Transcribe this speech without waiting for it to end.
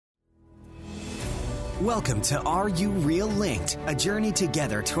Welcome to Are You Real Linked? A journey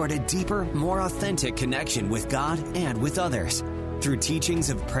together toward a deeper, more authentic connection with God and with others. Through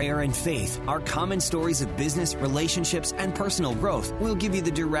teachings of prayer and faith, our common stories of business, relationships, and personal growth will give you the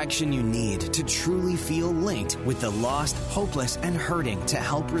direction you need to truly feel linked with the lost, hopeless, and hurting to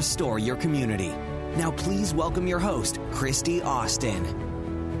help restore your community. Now please welcome your host, Christy Austin.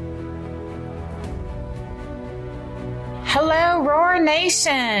 Hello, Roar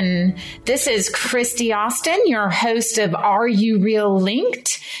Nation. This is Christy Austin, your host of Are You Real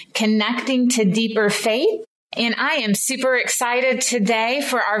Linked? Connecting to Deeper Faith. And I am super excited today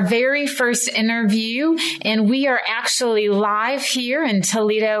for our very first interview. And we are actually live here in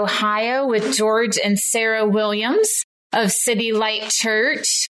Toledo, Ohio with George and Sarah Williams of City Light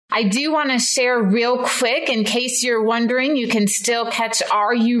Church. I do want to share real quick, in case you're wondering, you can still catch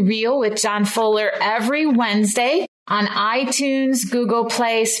Are You Real with John Fuller every Wednesday on iTunes, Google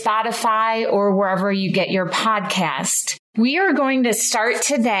Play, Spotify, or wherever you get your podcast. We are going to start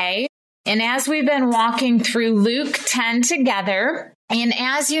today. And as we've been walking through Luke 10 together, and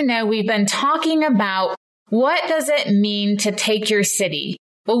as you know, we've been talking about what does it mean to take your city?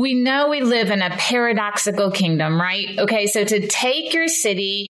 Well, we know we live in a paradoxical kingdom, right? Okay, so to take your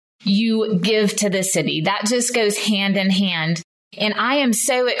city, you give to the city. That just goes hand in hand. And I am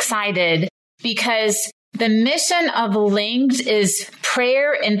so excited because the mission of Linked is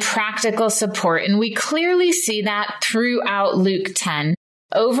prayer and practical support. And we clearly see that throughout Luke 10.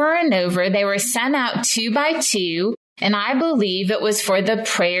 Over and over, they were sent out 2 by 2, and I believe it was for the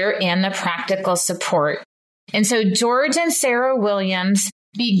prayer and the practical support. And so George and Sarah Williams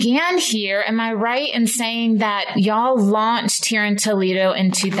began here. Am I right in saying that y'all launched here in Toledo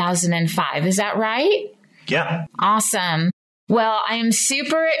in 2005? Is that right? Yeah. Awesome. Well, I am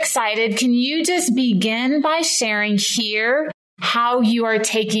super excited. Can you just begin by sharing here how you are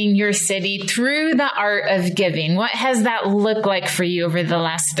taking your city through the art of giving? What has that looked like for you over the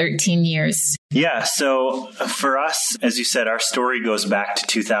last 13 years? Yeah. So for us, as you said, our story goes back to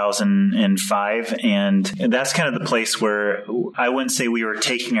 2005. And that's kind of the place where I wouldn't say we were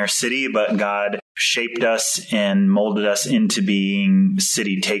taking our city, but God shaped us and molded us into being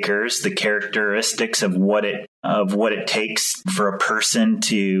city takers, the characteristics of what it takes for a person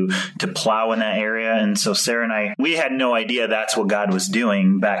to plow in that area. And so Sarah and I, we had no idea that's what God was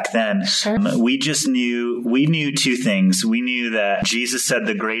doing back then. Sure. We knew 2 things. We knew that Jesus said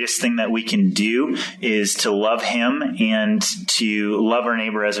the greatest thing that we can do is to love him and to love our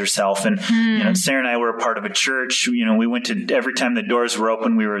neighbor as ourselves. And Sarah and I were a part of a church. We went to every time the doors were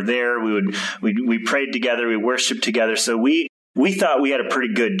open, we were there. We prayed together, we worshiped together. So we thought we had a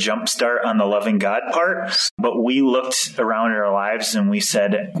pretty good jump start on the loving God part, but we looked around our lives and we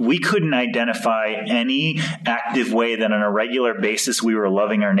said we couldn't identify any active way that on a regular basis we were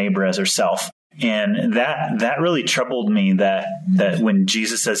loving our neighbor as ourselves. And that really troubled me that when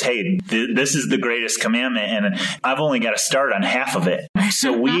Jesus says, hey, this is the greatest commandment, and I've only got to start on half of it.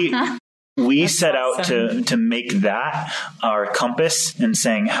 So we set out to make that our compass and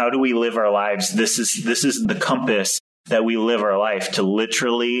saying, how do we live our lives? This is the compass that we live our life, to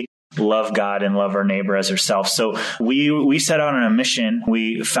literally love God and love our neighbor as ourselves. So we set out on a mission.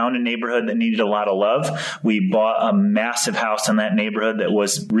 We found a neighborhood that needed a lot of love. We bought a massive house in that neighborhood that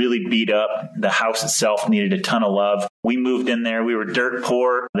was really beat up. The house itself needed a ton of love. We moved in there. We were dirt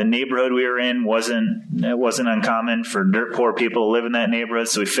poor. The neighborhood we were in wasn't uncommon for dirt poor people to live in that neighborhood,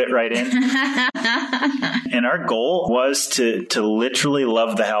 so we fit right in. And our goal was to literally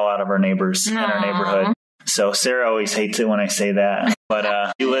love the hell out of our neighbors in our neighborhood. So Sarah always hates it when I say that.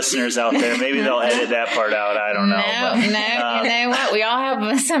 But you listeners out there, maybe they'll edit that part out. I don't know. You know what? We all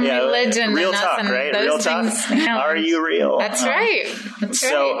have some religion real in us. talk, and right? Those real things, talk. Are you real? That's right.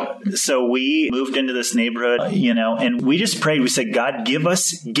 So we moved into this neighborhood, and we just prayed. We said, God, give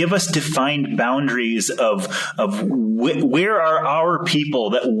us defined boundaries of where are our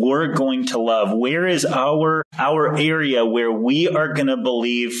people that we're going to love? Where is our area where we are going to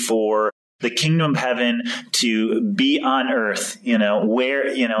believe for the kingdom of heaven to be on earth,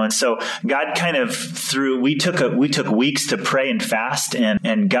 and so God kind of we took weeks to pray and fast,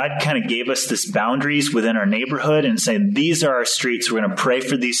 and God kind of gave us this boundaries within our neighborhood and say, these are our streets. We're going to pray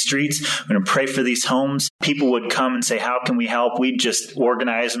for these streets. We're going to pray for these homes. People would come and say, how can we help? We'd just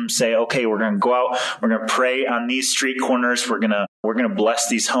organize them, say, okay, we're going to go out. We're going to pray on these street corners. We're going to We're going to bless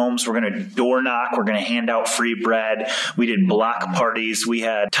these homes. We're going to door knock. We're going to hand out free bread. We did block parties. We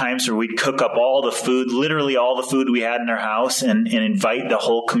had times where we'd cook up all the food, literally all the food we had in our house, and invite the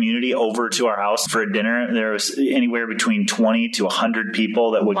whole community over to our house for a dinner. There was anywhere between 20 to 100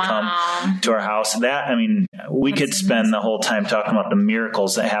 people that would come to our house. We could spend the whole time talking about the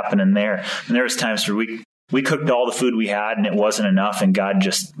miracles that happen in there. And there was times where we cooked all the food we had and it wasn't enough, and God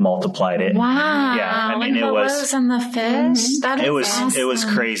just multiplied it. Wow. Yeah. It was and the fish. It was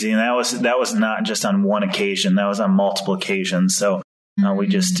crazy. And that was not just on one occasion. That was on multiple occasions. So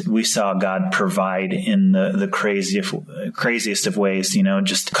we saw God provide in the craziest of ways,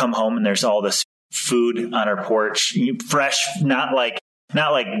 just come home and there's all this food on our porch, fresh, not like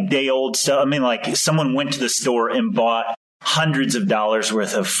day old stuff. Like someone went to the store and bought hundreds of dollars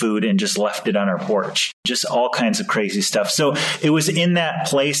worth of food and just left it on our porch. Just all kinds of crazy stuff. So it was in that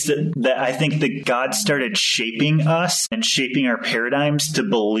place that I think that God started shaping us and shaping our paradigms to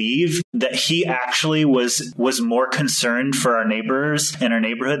believe that he actually was more concerned for our neighbors and our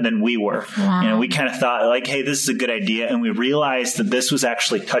neighborhood than we were. Wow. We kind of thought like, hey, this is a good idea. And we realized that this was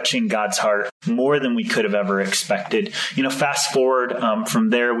actually touching God's heart more than we could have ever expected. Fast forward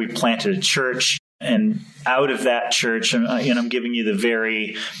from there, we planted a church. And out of that church, I'm giving you the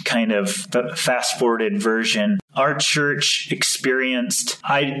very kind of fast-forwarded version. Our church experienced,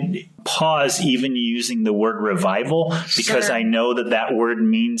 I pause even using the word revival because I know that word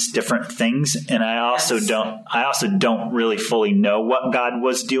means different things. And I also don't really fully know what God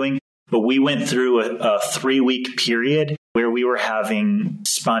was doing. But we went through a 3-week period where we were having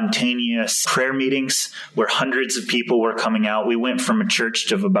spontaneous prayer meetings where hundreds of people were coming out. We went from a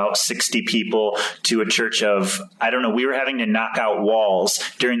church of about 60 people to a church of, we were having to knock out walls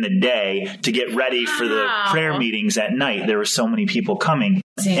during the day to get ready for the prayer meetings at night. There were so many people coming.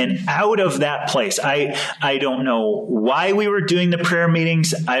 And out of that place, I don't know why we were doing the prayer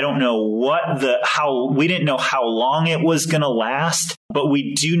meetings. I don't know we didn't know how long it was going to last, but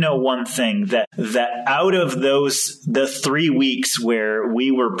we do know one thing, that out of the 3 weeks where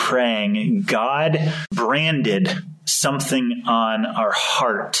we were praying, God branded something on our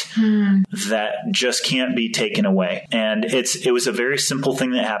heart that just can't be taken away. And it was a very simple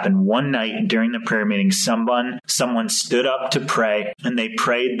thing that happened. One night during the prayer meeting, someone stood up to pray, and they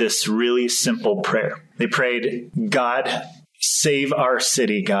prayed this really simple prayer. They prayed, God, save our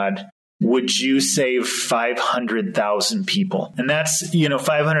city, God. Would you save 500,000 people? And that's,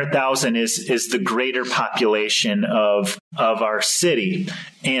 500,000 is the greater population of our city.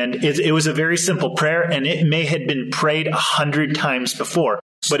 And it was a very simple prayer, and it may have been prayed 100 times before.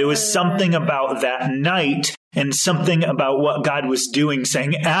 But it was something about that night and something about what God was doing,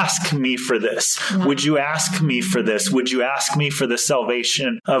 saying, ask me for this. Wow. Would you ask me for this? Would you ask me for the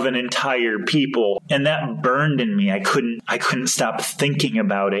salvation of an entire people? And that burned in me. I couldn't stop thinking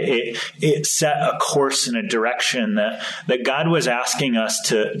about it. It set a course in a direction that God was asking us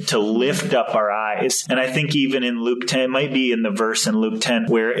to lift up our eyes. And I think even in Luke 10, it might be in the verse in Luke 10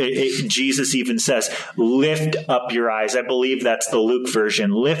 where Jesus even says, lift up your eyes. I believe that's the Luke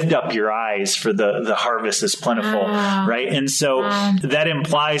version. Lift up your eyes, for the harvest is plentiful, right? And so that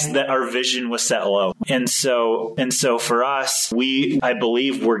implies that our vision was set low. And so for us, I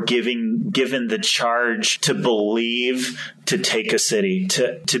believe we're given the charge to believe, to take a city,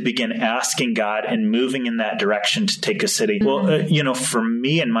 to begin asking God and moving in that direction to take a city. Well, for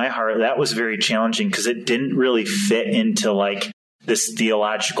me in my heart, that was very challenging because it didn't really fit into like this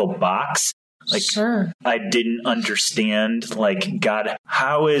theological box. I didn't understand, God,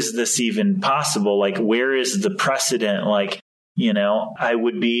 how is this even possible? Where is the precedent? I'd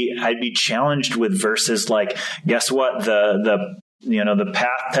be challenged with verses like, guess what? The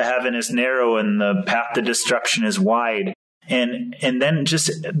path to heaven is narrow and the path to destruction is wide. And then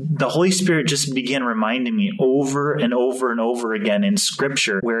just the Holy Spirit just began reminding me over and over and over again in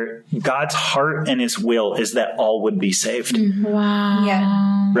Scripture where God's heart and his will is that all would be saved. Wow.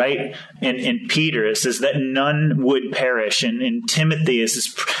 Yeah. Right? And in Peter, it says that none would perish. And in Timothy, it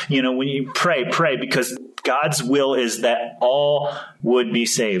says, when you pray because God's will is that all would be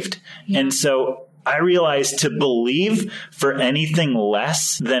saved. Yeah. And so I realized to believe for anything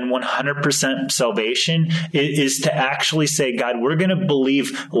less than 100% salvation is to actually say, God, we're going to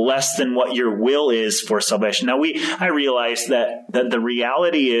believe less than what your will is for salvation. Now, I realized that the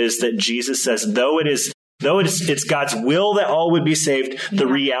reality is that Jesus says, though it is though it's God's will that all would be saved, the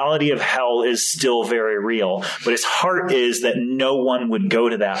reality of hell is still very real. But his heart is that no one would go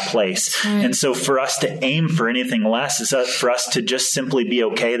to that place. And so for us to aim for anything less is for us to just simply be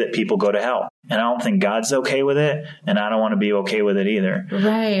okay that people go to hell. And I don't think God's okay with it, and I don't want to be okay with it either.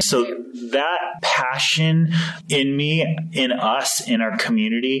 Right. So that passion in me, in us, in our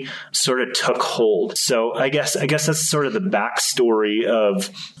community sort of took hold. So I guess that's sort of the backstory of,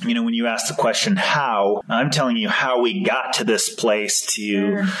 when you ask the question, how, I'm telling you how we got to this place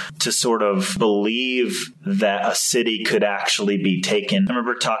to sort of believe that a city could actually be taken. I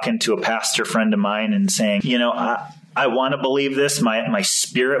remember talking to a pastor friend of mine and saying, I want to believe this. My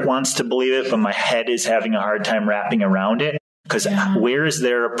spirit wants to believe it, but my head is having a hard time wrapping around it. Because where is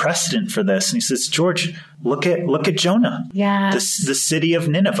there a precedent for this? And he says, George, look at Jonah. Yeah. The city of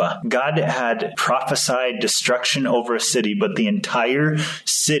Nineveh. God had prophesied destruction over a city, but the entire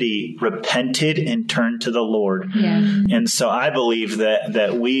city repented and turned to the Lord. Yeah. And so I believe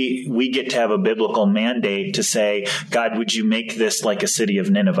that we get to have a biblical mandate to say, God, would you make this like a city of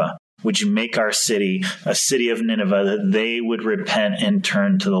Nineveh? Would you make our city a city of Nineveh, that they would repent and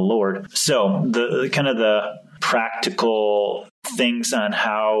turn to the Lord? So the kind of the practical things on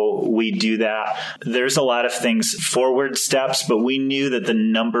how we do that. There's a lot of things, forward steps, but we knew that the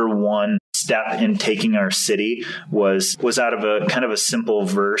number one step in taking our city was out of a kind of a simple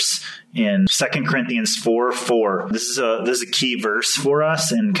verse in 2 Corinthians 4:4. This is a key verse for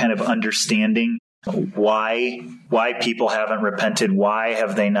us in kind of understanding why people haven't repented. Why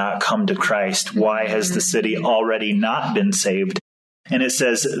have they not come to Christ? Why has the city already not been saved? And it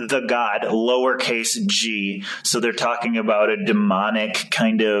says, the God, lowercase g. So they're talking about a demonic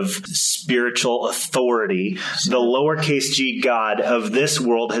kind of spiritual authority. The lowercase g God of this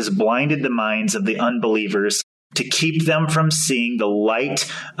world has blinded the minds of the unbelievers to keep them from seeing the light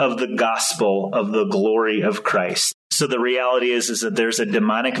of the gospel of the glory of Christ. So the reality is that there's a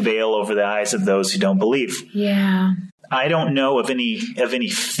demonic veil over the eyes of those who don't believe. Yeah. I don't know of any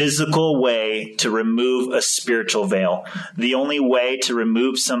physical way to remove a spiritual veil. The only way to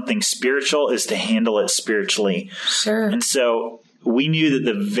remove something spiritual is to handle it spiritually. Sure. And so we knew that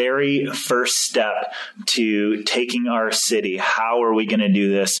the very first step to taking our city, how are we going to do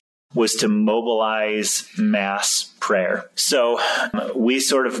this, was to mobilize mass prayer. So we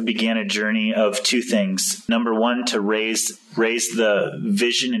sort of began a journey of two things. Number one, to raise the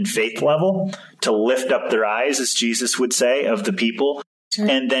vision and faith level, to lift up their eyes, as Jesus would say, of the people. Sure.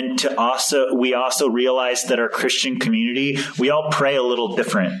 And then we also realized that our Christian community, we all pray a little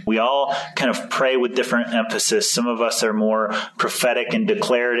different. We all kind of pray with different emphasis. Some of us are more prophetic and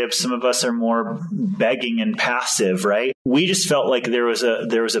declarative. Some of us are more begging and passive, right? We just felt like there was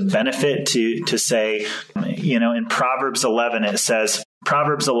a benefit to say, in Proverbs 11, it says,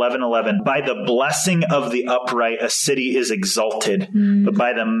 Proverbs 11:11, by the blessing of the upright, a city is exalted, but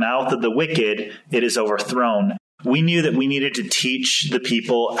by the mouth of the wicked, it is overthrown. We knew that we needed to teach the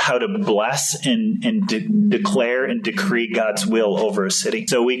people how to bless and declare and decree God's will over a city.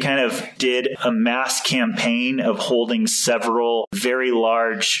 So we kind of did a mass campaign of holding several very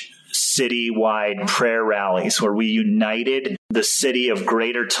large citywide prayer rallies where we united the city of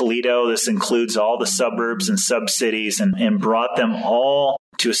Greater Toledo. This includes all the suburbs and sub-cities and brought them all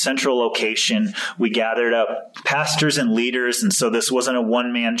to a central location. We gathered up pastors and leaders, and so this wasn't a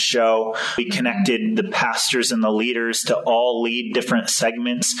one-man show. We connected the pastors and the leaders to all lead different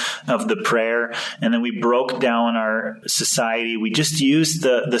segments of the prayer, and then we broke down our society. We just used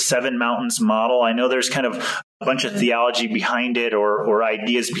the Seven Mountains model. I know there's kind of a bunch of theology behind it or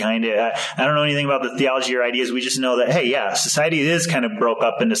ideas behind it. I don't know anything about the theology or ideas. We just know that, hey, yeah, society is kind of broke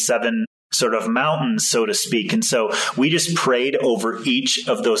up into seven sort of mountains, so to speak. And so we just prayed over each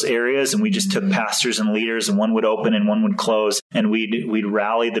of those areas, and we just took pastors and leaders, and one would open and one would close, and we'd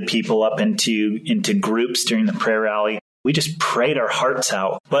rally the people up into groups during the prayer rally. We just prayed our hearts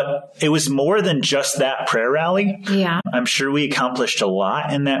out. But it was more than just that prayer rally. Yeah. I'm sure we accomplished a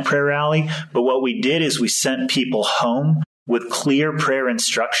lot in that prayer rally, but what we did is we sent people home with clear prayer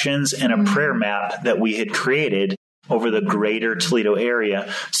instructions and a prayer map that we had created over the Greater Toledo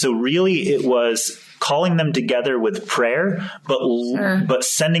area. So really it was calling them together with prayer, but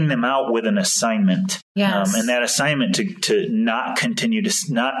sending them out with an assignment. Yes. And that assignment to not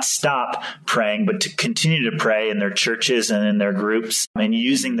stop praying, but to continue to pray in their churches and in their groups, and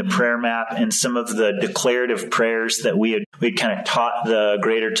using the prayer map and some of the declarative prayers that we kind of taught the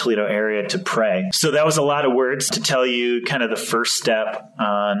Greater Toledo area to pray. So that was a lot of words to tell you kind of the first step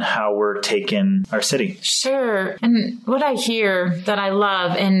on how we're taking our city. Sure. And what I hear that I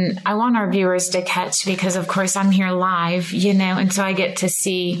love, and I want our viewers to catch much because, of course, I'm here live, and so I get to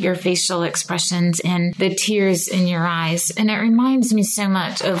see your facial expressions and the tears in your eyes. And it reminds me so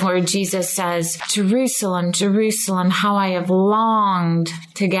much of where Jesus says, Jerusalem, Jerusalem, how I have longed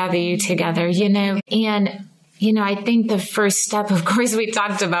to gather you together, and I think the first step, of course, we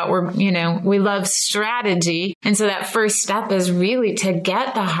talked about we love strategy. And so that first step is really to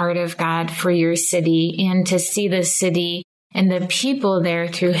get the heart of God for your city and to see the city and the people there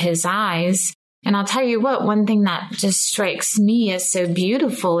through his eyes. And I'll tell you what, one thing that just strikes me as so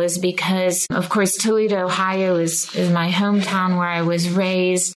beautiful is because, of course, Toledo, Ohio is my hometown where I was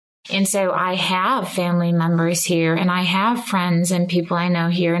raised. And so I have family members here and I have friends and people I know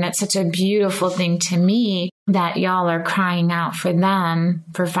here. And it's such a beautiful thing to me that y'all are crying out for them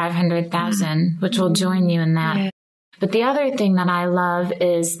for 500,000, which will join you in that. Yeah. But the other thing that I love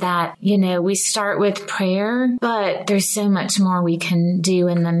is that, we start with prayer, but there's so much more we can do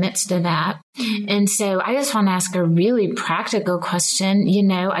in the midst of that. And so I just want to ask a really practical question.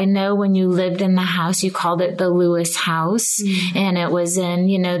 I know when you lived in the house, you called it the Lewis house, and it was in,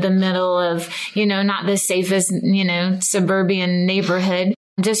 the middle of, not the safest, suburban neighborhood.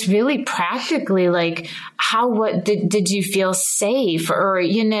 Just really practically, what did you feel safe? Or,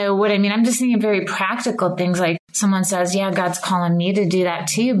 what I mean? I'm just thinking very practical things like someone says, yeah, God's calling me to do that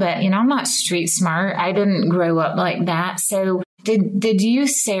too. But, I'm not street smart. I didn't grow up like that. So did you,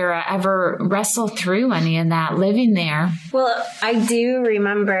 Sarah, ever wrestle through any of that living there? Well, I do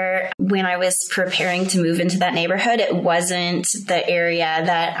remember when I was preparing to move into that neighborhood, it wasn't the area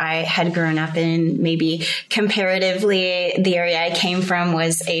that I had grown up in. Maybe comparatively, the area I came from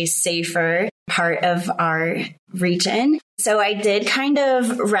was a safer part of our region. So I did kind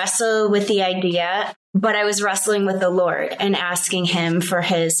of wrestle with the idea, but I was wrestling with the Lord and asking him for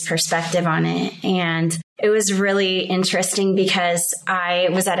his perspective on it. And it was really interesting because I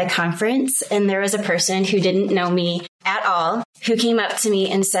was at a conference and there was a person who didn't know me at all who came up to me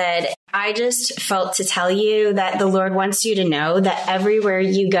and said, I just felt to tell you that the Lord wants you to know that everywhere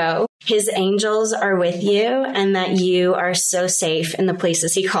you go, his angels are with you and that you are so safe in the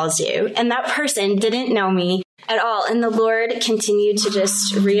places he calls you. And that person didn't know me at all. And the Lord continued to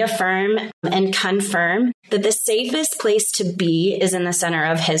just reaffirm and confirm that the safest place to be is in the center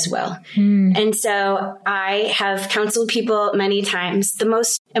of his will. And so I have counseled people many times. The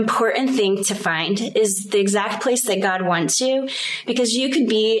most important thing to find is the exact place that God wants you, because you could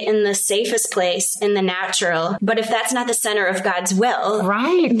be in the safest place in the natural, but if that's not the center of God's will,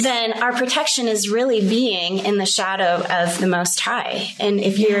 then our protection is really being in the shadow of the Most High. And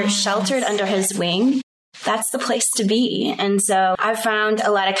if you're sheltered under his wing, that's the place to be. And so I've found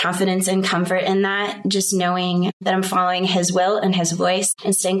a lot of confidence and comfort in that, just knowing that I'm following his will and his voice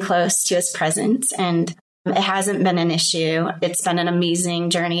and staying close to his presence. And it hasn't been an issue. It's been an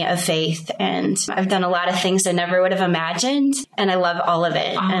amazing journey of faith. And I've done a lot of things I never would have imagined. And I love all of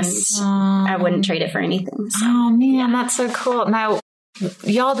it. Awesome. And I wouldn't trade it for anything. So, oh, man, that's so cool. Now,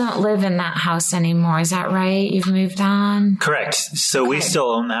 y'all don't live in that house anymore. Is that right? You've moved on? Correct. So we still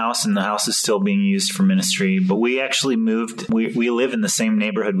own the house and the house is still being used for ministry, but we actually moved. We live in the same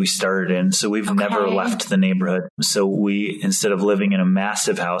neighborhood we started in. So we've never left the neighborhood. So we, instead of living in a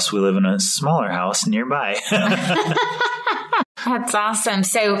massive house, we live in a smaller house nearby. That's awesome.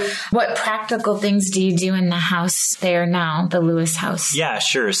 So what practical things do you do in the house there now, the Lewis house? Yeah,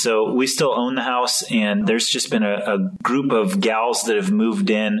 sure. So we still own the house, and there's just been a group of gals that have moved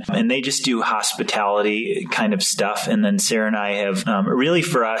in, and they just do hospitality kind of stuff. And then Sarah and I have, really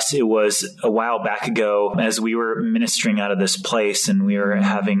for us, it was a while back ago as we were ministering out of this place, and we were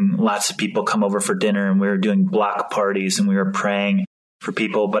having lots of people come over for dinner, and we were doing block parties, and we were praying for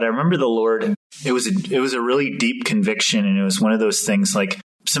people. But I remember the Lord, it was a really deep conviction. And it was one of those things like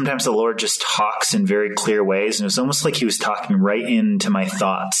sometimes the Lord just talks in very clear ways. And it was almost like he was talking right into my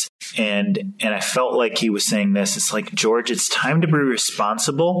thoughts. And I felt like he was saying this. It's like, George, it's time to be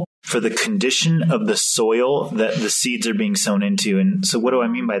responsible for the condition of the soil that the seeds are being sown into. And so what do I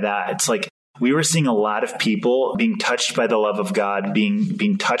mean by that? It's like, we were seeing a lot of people being touched by the love of God,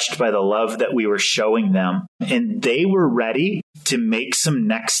 being touched by the love that we were showing them. And they were ready to make some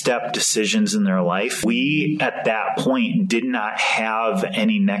next step decisions in their life. We, at that point, did not have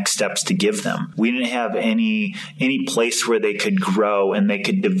any next steps to give them. We didn't have any place where they could grow and they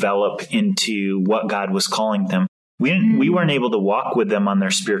could develop into what God was calling them. We weren't able to walk with them on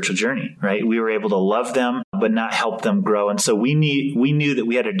their spiritual journey, right? We were able to love them, but not help them grow. And so we knew that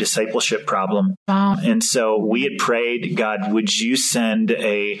we had a discipleship problem. Wow. And so we had prayed, God, would you send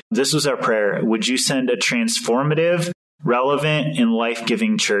this was our prayer, would you send a transformative, relevant and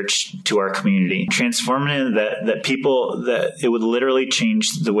life-giving church to our community. Transformative that it would literally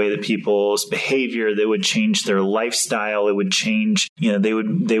change the way that people's behavior, they would change their lifestyle, it would change, they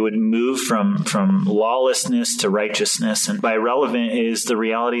would move from lawlessness to righteousness. And by relevant is the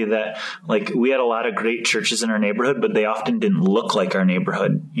reality that we had a lot of great churches in our neighborhood, but they often didn't look like our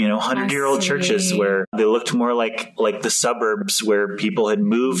neighborhood. 100-year-old churches where they looked more like the suburbs where people had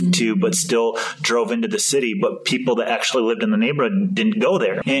moved to, but still drove into the city, but people that actually lived in the neighborhood didn't go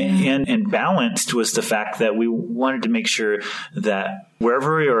there. And balanced was the fact that we wanted to make sure that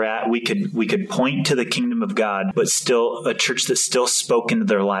wherever we were at, we could point to the kingdom of God, but still a church that still spoke into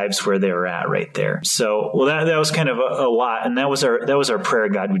their lives where they were at right there. So, that was kind of a lot. And that was our prayer.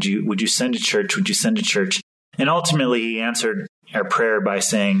 God, would you send a church? Would you send a church? And ultimately he answered our prayer by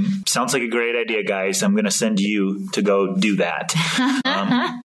saying, sounds like a great idea, guys. I'm going to send you to go do that.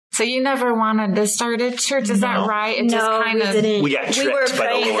 So you never wanted to start a church, is that right? We didn't. We got tricked. We were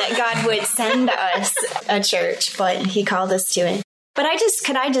praying that God would send us a church, but he called us to it. But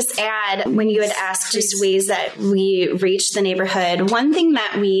could I just add, when you had asked just ways that we reached the neighborhood, one thing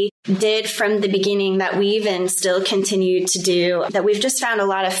that we did from the beginning that we even still continue to do, that we've just found a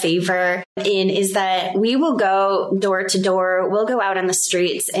lot of favor in, is that we will go door to door. We'll go out on the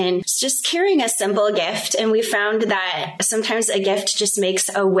streets and just carrying a simple gift. And we found that sometimes a gift just makes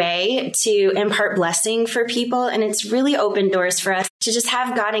a way to impart blessing for people. And it's really opened doors for us to just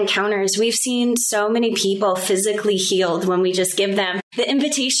have God encounters. We've seen so many people physically healed when we just give them the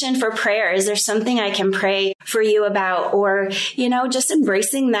invitation for prayer. Is there something I can pray for you about? Or, just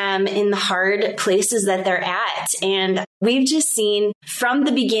embracing them in the hard places that they're at. And we've just seen from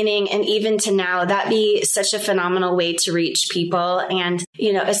the beginning and even to now that be such a phenomenal way to reach people. And,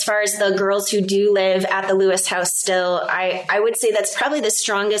 as far as the girls who do live at the Lewis house still, I would say that's probably the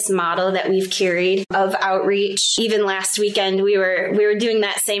strongest model that we've carried of outreach. Even last weekend, we were doing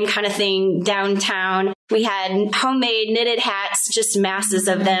that same kind of thing downtown. We had homemade knitted hats, just masses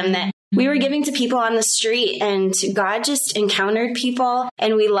of them that we were giving to people on the street, and God just encountered people.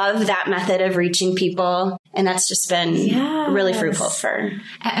 And we love that method of reaching people. And that's just been really fruitful for.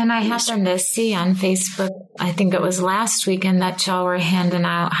 And I happened to see on Facebook, I think it was last weekend, that y'all were handing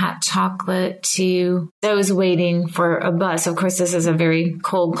out hot chocolate to those waiting for a bus. Of course, this is a very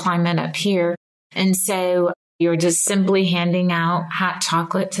cold climate up here. And so you're just simply handing out hot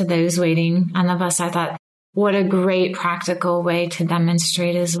chocolate to those waiting on the bus. I thought, what a great practical way to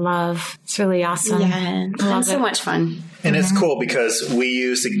demonstrate his love. It's really awesome. Yeah, it's so much fun. And it's cool because we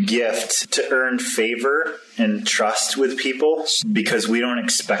use a gift to earn favor and trust with people, because we don't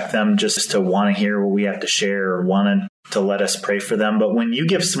expect them just to want to hear what we have to share or want to let us pray for them. But when you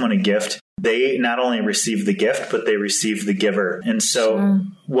give someone a gift, they not only receive the gift, but they receive the giver. And so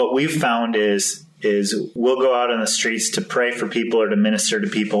what we've found is we'll go out on the streets to pray for people or to minister to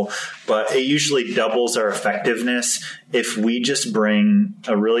people, but it usually doubles our effectiveness if we just bring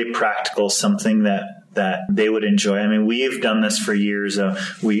a really practical something that they would enjoy. I mean, we have done this for years.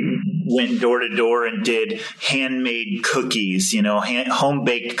 We went door to door and did handmade cookies,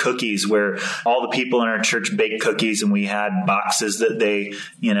 home-baked cookies, where all the people in our church baked cookies, and we had boxes that they,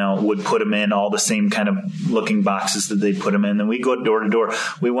 would put them in, all the same kind of looking boxes that they put them in. And we go door to door.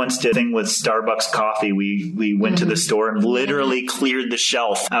 We once did a thing with Starbucks coffee. We went to the store and literally cleared the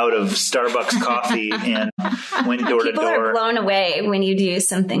shelf out of Starbucks coffee and went door to door. People are blown away when you do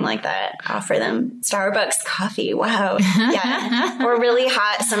something like that. Offer them Starbucks coffee. Wow. Yeah. Or really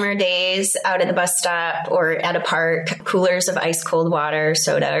hot summer days out at the bus stop or at a park, coolers of ice cold water,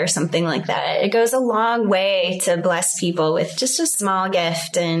 soda, or something like that. It goes a long way to bless people with just a small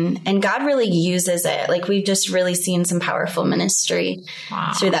gift. And God really uses it. Like, we've just really seen some powerful ministry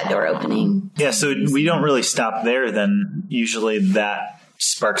through that door opening. Yeah. So we don't really stop there. Then usually that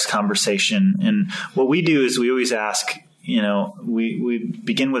sparks conversation. And what we do is we always ask, we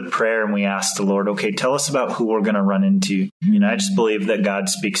begin with prayer and we ask the Lord, okay, tell us about who we're going to run into. I just believe that God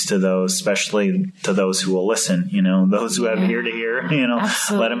speaks to those, especially to those who will listen, those who have ear to hear,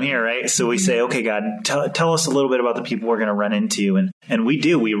 let them hear, right? So we say, okay, God, tell us a little bit about the people we're going to run into. And we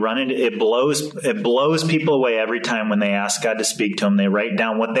do, we run into, it blows people away every time when they ask God to speak to them. They write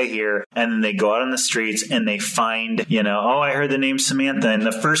down what they hear, and then they go out on the streets and they find, I heard the name Samantha, and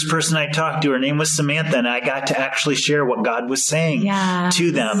the first person I talked to, her name was Samantha, and I got to actually share what God was saying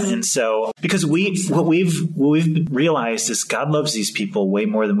to them. And so, because what we've realized is God loves these people way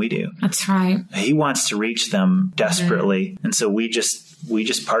more than we do. That's right. He wants to reach them desperately. And so we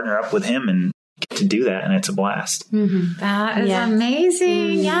just partner up with him and get to do that. And it's a blast. That is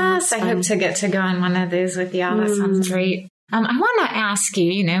amazing. Yes. I hope to get to go on one of those with y'all. That sounds great. I want to ask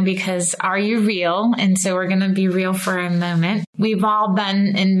you, because are you real? And so we're going to be real for a moment. We've all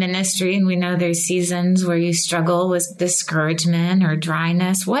been in ministry and we know there's seasons where you struggle with discouragement or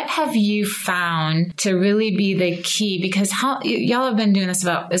dryness. What have you found to really be the key? Because y'all have been doing this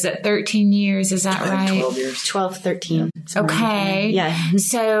about, is it 13 years? Is that right? 12 years. 12, 13. Okay. Yeah.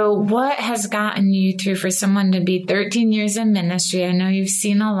 So what has gotten you through for someone to be 13 years in ministry? I know you've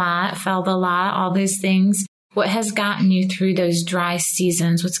seen a lot, felt a lot, all those things. What has gotten you through those dry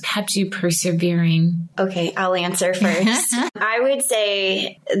seasons? What's kept you persevering? Okay, I'll answer first. I would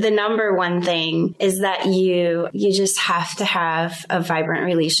say the number one thing is that you just have to have a vibrant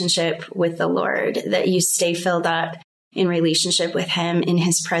relationship with the Lord, that you stay filled up in relationship with Him, in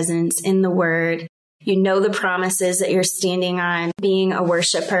His presence, in the Word. You know the promises that you're standing on. Being a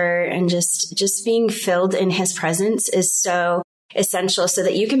worshiper and just being filled in His presence is so essential so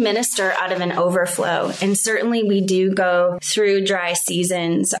that you can minister out of an overflow. And certainly we do go through dry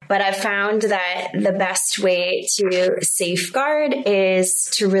seasons, but I've found that the best way to safeguard is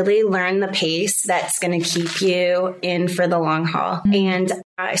to really learn the pace that's going to keep you in for the long haul. And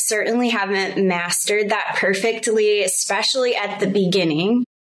I certainly haven't mastered that perfectly, especially at the beginning.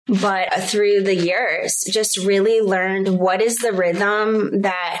 But through the years, just really learned what is the rhythm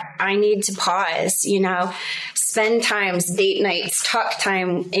that I need to pause, spend times, date nights, talk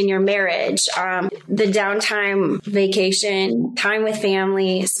time in your marriage, the downtime, vacation, time with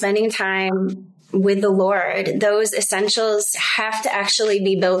family, spending time with the Lord. Those essentials have to actually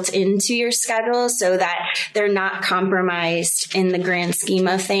be built into your schedule so that they're not compromised in the grand scheme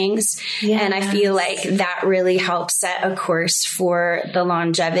of things. Yes. And I feel like that really helps set a course for the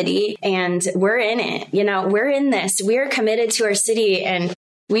longevity. And we're in it. We're in this. We're committed to our city, and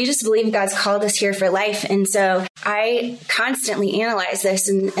we just believe God's called us here for life. And so I constantly analyze this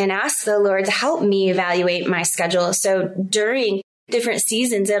and ask the Lord to help me evaluate my schedule. So during different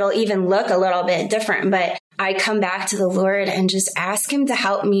seasons, it'll even look a little bit different, but I come back to the Lord and just ask Him to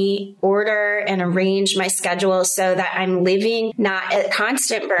help me order and arrange my schedule so that I'm living not at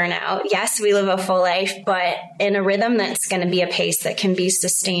constant burnout. Yes, we live a full life, but in a rhythm that's going to be a pace that can be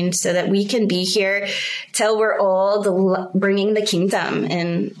sustained so that we can be here till we're old, bringing the kingdom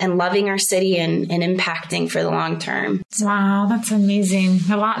and loving our city and impacting for the long term. Wow, that's amazing.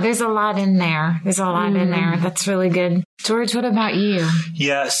 There's a lot in there. In there. That's really good. George, what about you?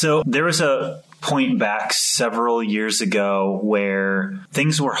 Yeah, so there was a point back several years ago where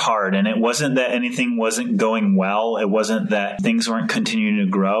things were hard, and it wasn't that anything wasn't going well. It wasn't that things weren't continuing to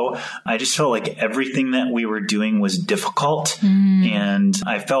grow. I just felt like everything that we were doing was difficult, and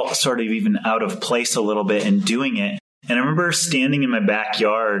I felt sort of even out of place a little bit in doing it. And I remember standing in my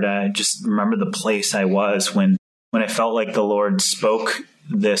backyard. I just remember the place I was when I felt like the Lord spoke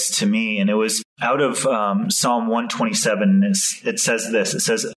this to me. And it was out of Psalm 127. It says this. It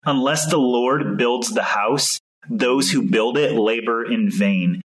says, "Unless the Lord builds the house, those who build it labor in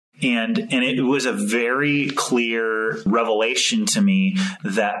vain." And it was a very clear revelation to me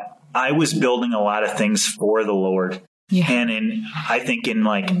that I was building a lot of things for the Lord. Yeah. And I think in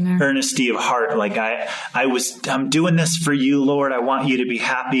earnesty of heart, I'm doing this for you, Lord. I want you to be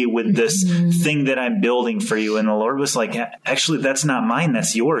happy with this thing that I'm building for you. And the Lord was like, actually, that's not mine.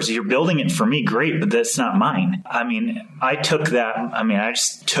 That's yours. You're building it for me. Great. But that's not mine. I took that. I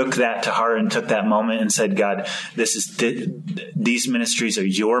just took that to heart and took that moment and said, God, these ministries are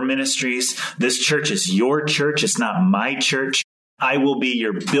your ministries. This church is your church. It's not my church. I will be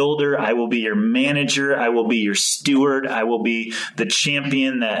your builder. I will be your manager. I will be your steward. I will be the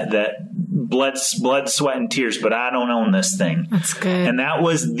champion that blood, sweat, and tears, but I don't own this thing. That's good. And that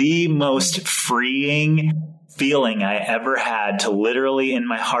was the most freeing feeling I ever had, to literally in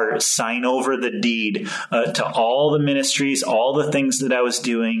my heart sign over the deed to all the ministries, all the things that I was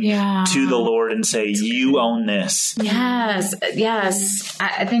doing to the Lord and say, you own this. Yes.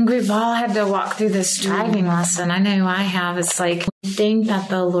 I think we've all had to walk through this striving lesson. I know I have. It's like, we think that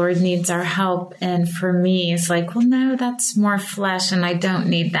the Lord needs our help. And for me, it's like, well, no, that's more flesh and I don't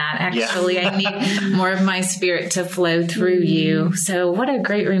need that. Actually, I need more of my spirit to flow through you. So what a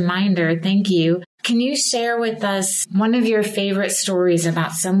great reminder. Thank you. Can you share with us one of your favorite stories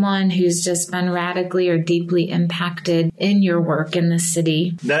about someone who's just been radically or deeply impacted in your work in the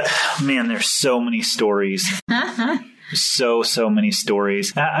city? There's so many stories. So many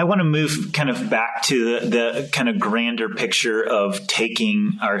stories. I want to move kind of back to the kind of grander picture of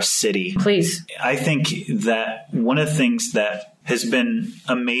taking our city. Please. I think that one of the things that has been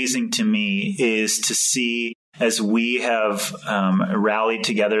amazing to me is to see, as we have rallied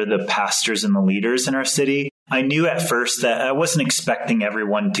together the pastors and the leaders in our city, I knew at first that I wasn't expecting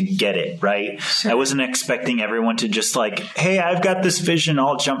everyone to get it, right? Sure. I wasn't expecting everyone to just like, hey, I've got this vision,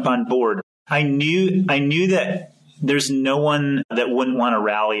 I'll jump on board. I knew that there's no one that wouldn't want to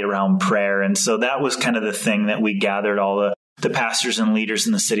rally around prayer. And so that was kind of the thing that we gathered all the pastors and leaders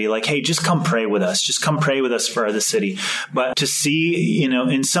in the city, like, hey, just come pray with us. Just come pray with us for the city. But to see,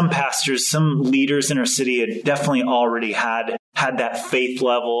 in some pastors, some leaders in our city had definitely already had that faith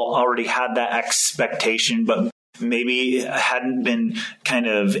level, already had that expectation, but maybe hadn't been kind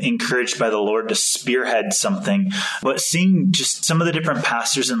of encouraged by the Lord to spearhead something. But seeing just some of the different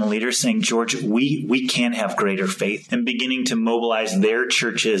pastors and the leaders saying, George, we can have greater faith, and beginning to mobilize their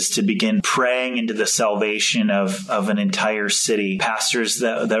churches to begin praying into the salvation of an entire city. Pastors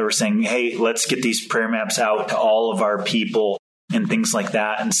that were saying, hey, let's get these prayer maps out to all of our people and things like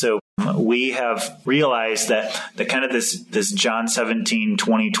that. And so we have realized that the kind of this John 17,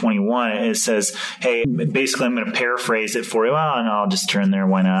 20, 21, it says, hey, basically I'm going to paraphrase it for you. Well, and I'll just turn there.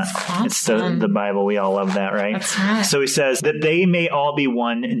 Why not? Awesome. It's the Bible. We all love that, right? That's right. So he says that they may all be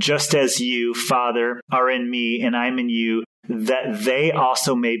one, just as you, Father, are in me and I'm in you, that they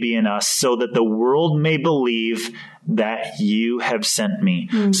also may be in us, so that the world may believe that you have sent me.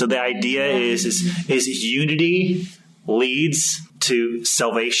 Mm-hmm. So the idea is unity leads to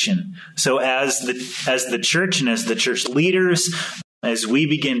salvation. So as the church and as the church leaders, as we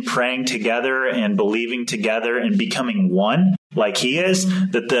begin praying together and believing together and becoming one like he is,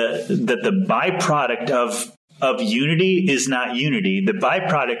 that the byproduct of unity is not unity. The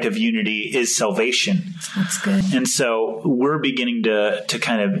byproduct of unity is salvation. That's good. And so we're beginning to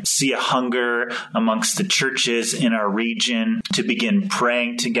kind of see a hunger amongst the churches in our region to begin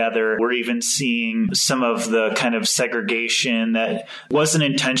praying together. We're even seeing some of the kind of segregation that wasn't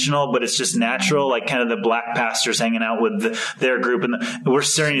intentional, but it's just natural, like kind of the black pastors hanging out with their group. And we're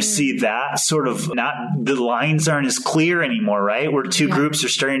starting to see that sort of the lines aren't as clear anymore, right? Where two groups are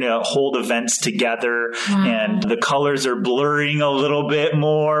starting to hold events together. Wow. And the colors are blurring a little bit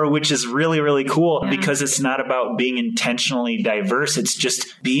more, which is really, really cool because it's not about being intentionally diverse. It's just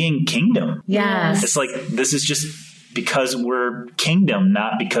being kingdom. Yes. It's like, this is just because we're kingdom,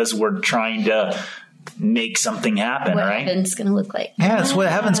 not because we're trying to make something happen, what right? What heaven's going to look like. Yeah, that's what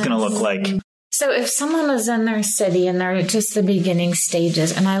heaven's going to look like. So if someone is in their city and they're just the beginning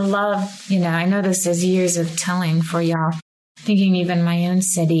stages, and I love, I know this is years of telling for y'all, thinking even my own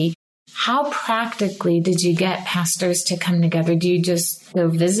city, how practically did you get pastors to come together? Do you just go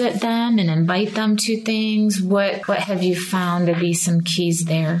visit them and invite them to things? What have you found to be some keys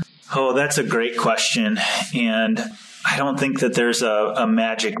there? Oh, that's a great question. And I don't think that there's a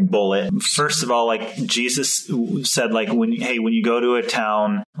magic bullet. First of all, like Jesus said, like when you go to a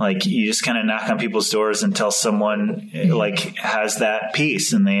town, like you just kind of knock on people's doors until someone like has that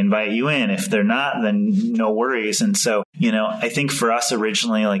peace and they invite you in. If they're not, then no worries. And so, I think for us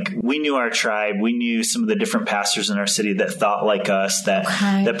originally, like we knew our tribe, we knew some of the different pastors in our city that thought like us,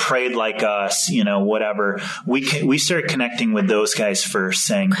 that prayed like us, whatever. We started connecting with those guys first,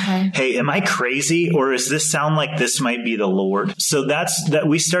 saying, hey, am I crazy? Or does this sound like this might be the Lord? So that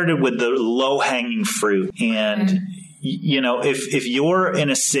we started with the low hanging fruit. And if you're in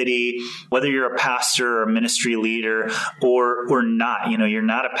a city, whether you're a pastor or a ministry leader or not, you're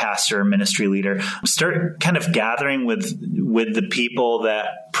not a pastor or ministry leader, start kind of gathering with the people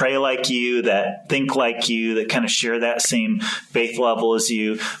that pray like you, that think like you, that kind of share that same faith level as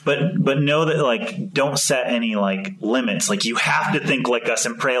you. But know that, like, don't set any like limits. Like, you have to think like us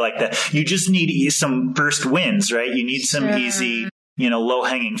and pray like that. You just need some first wins, right? You need some easy,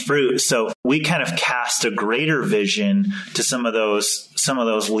 low-hanging fruit. So we kind of cast a greater vision to some of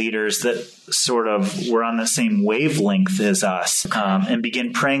those leaders that sort of were on the same wavelength as us, and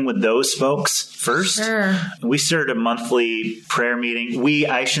begin praying with those folks first. Sure. We started a monthly prayer meeting.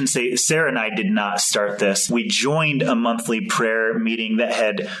 I shouldn't say, Sarah and I did not start this. We joined a monthly prayer meeting that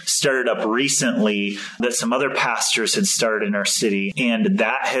had started up recently, that some other pastors had started in our city. And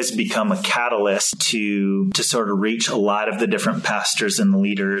that has become a catalyst to sort of reach a lot of the different pastors and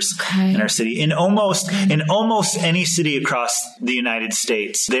leaders in our city. In almost any city across the United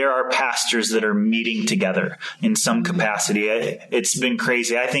States, there are pastors that are meeting together in some capacity. It's been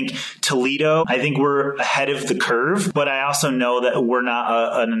crazy. I think Toledo, we're ahead of the curve, but I also know that we're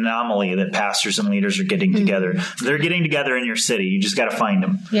not an anomaly, that pastors and leaders are getting together. They're getting together in your city. You just got to find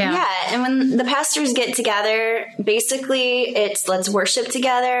them. Yeah. And when the pastors get together, basically it's let's worship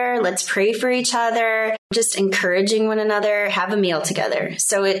together. Let's pray for each other. just encouraging one another, have a meal together.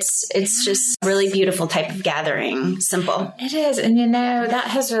 So it's just a really beautiful type of gathering. Simple. It is. And that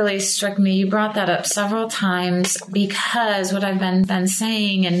has really struck me. You brought that up several times because what I've been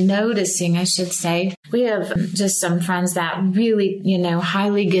saying and noticing, I should say, we have just some friends that really,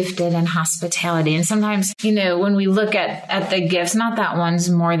 highly gifted in hospitality. And sometimes, when we look at the gifts, not that one's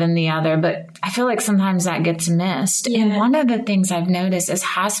more than the other, but I feel like sometimes that gets missed. Yeah. And one of the things I've noticed is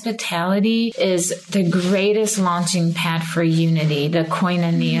hospitality is the greatest launching pad for unity, the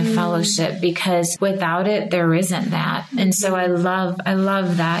koinonia fellowship, because without it, there isn't that. And so I love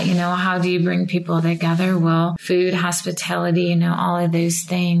that. How do you bring people together? Well, food, hospitality, all of those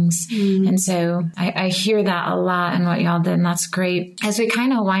things. And so I hear that a lot in what y'all did, and that's great. As we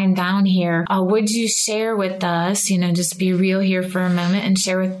kind of wind down here, would you share with us, just be real here for a moment and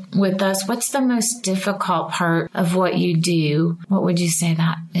share with us what's the most difficult part of what you do? What would you say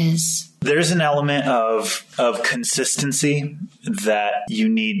that is? There's an element of consistency that you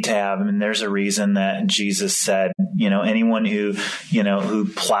need to have. I mean, there's a reason that Jesus said, anyone who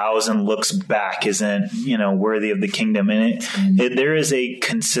plows and looks back isn't, worthy of the kingdom. And there is a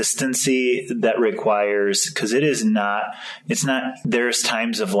consistency that requires, because it's not, there's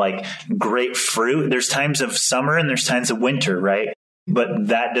times of like great fruit. There's times of summer and there's times of winter, right? But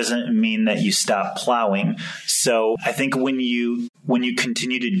that doesn't mean that you stop plowing. So I think when you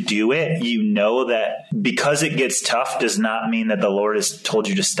continue to do it, that because it gets tough does not mean that the Lord has told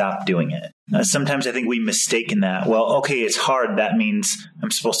you to stop doing it. Sometimes I think we mistake in that. Well, okay, it's hard. That means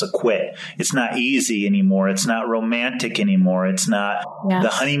I'm supposed to quit. It's not easy anymore. It's not romantic anymore. It's not the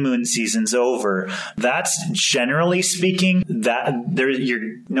honeymoon season's over. That's generally speaking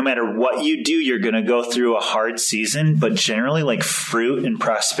no matter what you do, you're going to go through a hard season, but generally like fruit and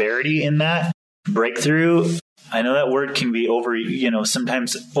prosperity in that breakthrough. I know that word can be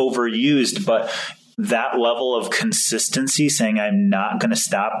sometimes overused, but that level of consistency, saying I'm not going to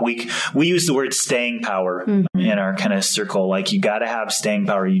stop. We use the word staying power in our kind of circle. Like, you got to have staying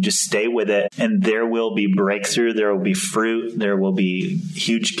power. You just stay with it, and there will be breakthrough. There will be fruit. There will be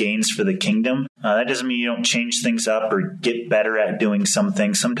huge gains for the kingdom. That doesn't mean you don't change things up or get better at doing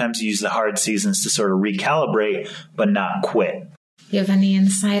something. Sometimes you use the hard seasons to sort of recalibrate, but not quit. You have any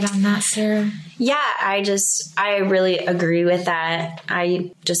insight on that, Sarah? Yeah, I really agree with that.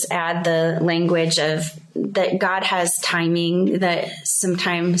 I just add the language of that God has timing that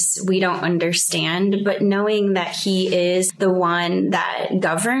sometimes we don't understand, but knowing that He is the one that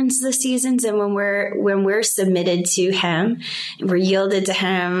governs the seasons, and when we're submitted to Him, we're yielded to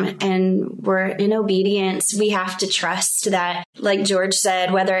Him, and we're in obedience, we have to trust that, like George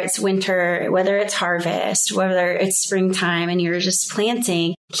said, whether it's winter, whether it's harvest, whether it's springtime, and you're just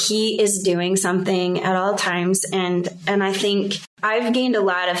planting, He is doing something at all times. And I think I've gained a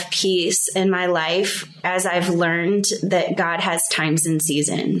lot of peace in my life as I've learned that God has times and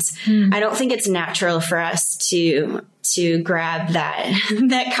seasons. I don't think it's natural for us to grab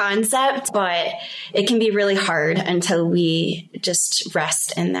that concept, but it can be really hard until we just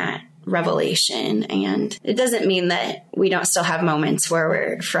rest in that revelation. And it doesn't mean that we don't still have moments where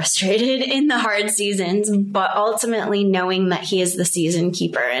we're frustrated in the hard seasons, but ultimately knowing that He is the season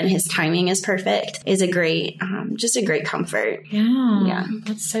keeper and His timing is perfect is just a great comfort. Yeah.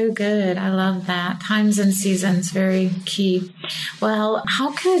 That's so good. I love that. Times and seasons, very key. Well,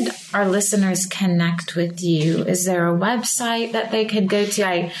 how could our listeners connect with you? Is there a website that they could go to?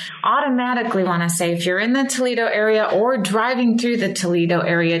 I automatically want to say, if you're in the Toledo area or driving through the Toledo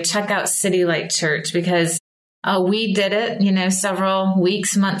area, check out City Light Church, because we did it, several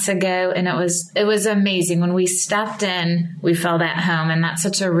months ago, and it was amazing. When we stepped in, we felt at home, and that's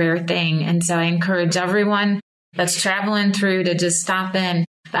such a rare thing. And so I encourage everyone that's traveling through to just stop in.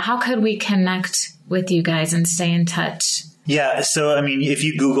 But how could we connect with you guys and stay in touch? Yeah. So, if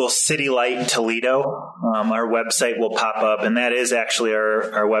you Google City Light Toledo, our website will pop up, and that is actually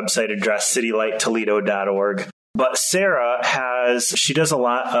our website address, citylighttoledo.org. But Sarah she does a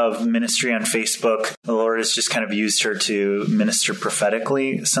lot of ministry on Facebook. The Lord has just kind of used her to minister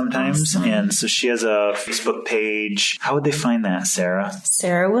prophetically sometimes. Awesome. And so she has a Facebook page. How would they find that, Sarah?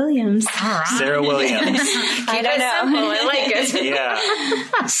 Sarah Williams. All right. Sarah Williams. I don't know. Simple. I like it.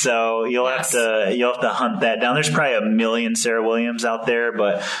 Yeah. So you'll have to hunt that down. There's probably a million Sarah Williams out there,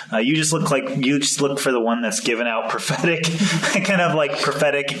 but you just look for the one that's given out prophetic, kind of like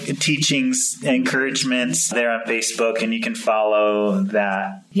prophetic teachings, encouragements there on Instagram, Facebook, and you can follow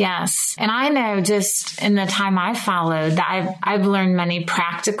that. Yes. And I know just in the time I followed that I've learned many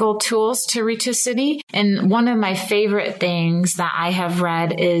practical tools to reach a city. And one of my favorite things that I have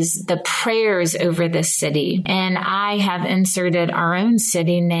read is the prayers over the city. And I have inserted our own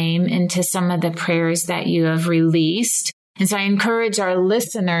city name into some of the prayers that you have released. And so I encourage our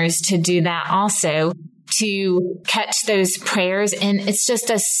listeners to do that also, to catch those prayers. And it's just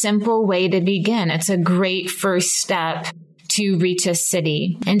a simple way to begin. It's a great first step to reach a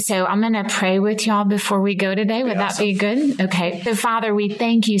city. And so I'm going to pray with y'all before we go today. Would that be good? Okay. So Father, we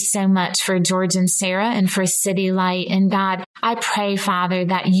thank you so much for George and Sarah and for City Light. And God, I pray, Father,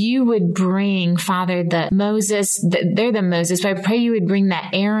 that you would bring, Father, they're the Moses, but I pray you would bring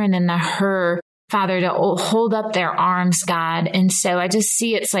the Aaron and the Hur, Father, to hold up their arms, God. And so I just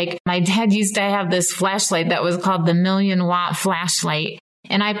see it's like my dad used to have this flashlight that was called the 1,000,000-watt flashlight.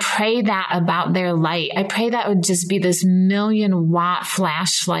 And I pray that about their light. I pray that would just be this 1,000,000-watt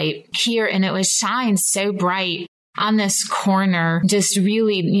flashlight here. And it would shine so bright on this corner. Just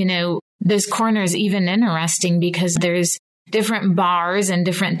really, this corner is even interesting because there's different bars and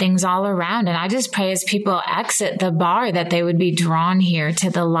different things all around. And I just pray as people exit the bar that they would be drawn here to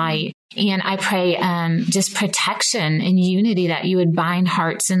the light. And I pray just protection and unity, that you would bind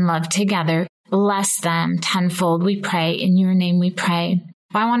hearts in love together. Bless them tenfold, we pray. In your name we pray.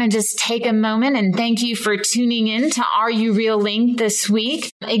 I want to just take a moment and thank you for tuning in to Are You Real Linked this week.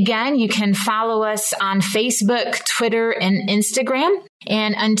 Again, you can follow us on Facebook, Twitter, and Instagram.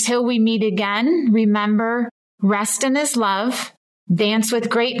 And until we meet again, remember, rest in His love, dance with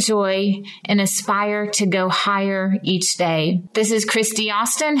great joy, and aspire to go higher each day. This is Christy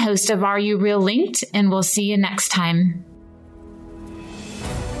Austin, host of Are You Real Linked, and we'll see you next time.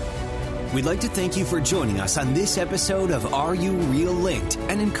 We'd like to thank you for joining us on this episode of Are You Real Linked,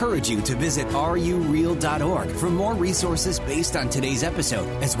 and encourage you to visit areyoureal.org for more resources based on today's episode,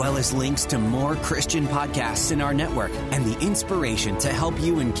 as well as links to more Christian podcasts in our network and the inspiration to help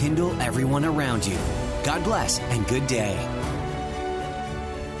you enkindle everyone around you. God bless and good day.